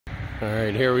All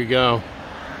right, here we go.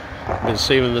 I've been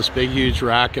saving this big, huge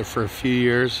rocket for a few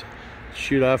years.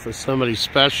 Shoot off with somebody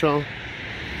special.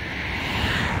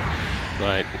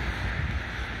 But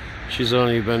she's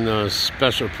only been a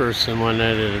special person one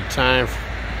night at a time,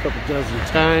 a couple dozen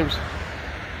times.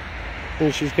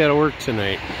 And she's got to work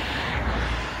tonight.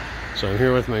 So I'm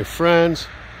here with my friends.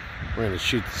 We're going to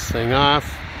shoot this thing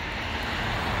off.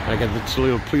 I got the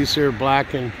Toledo police here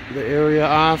blocking the area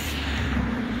off.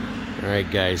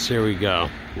 Alright guys, here we go.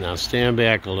 Now stand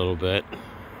back a little bit.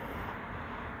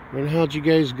 Where the hell did you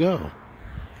guys go?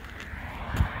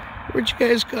 Where'd you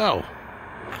guys go?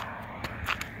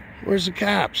 Where's the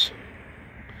cops?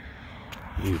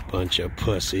 You bunch of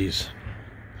pussies.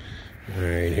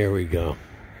 Alright, here we go.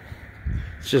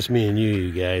 It's just me and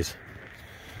you guys.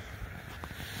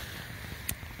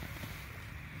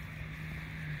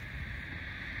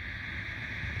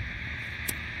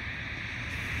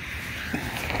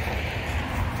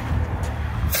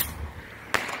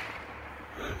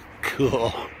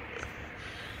 Cool.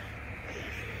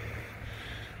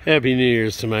 Happy New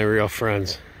Year's to my real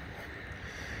friends.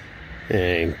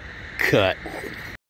 And cut.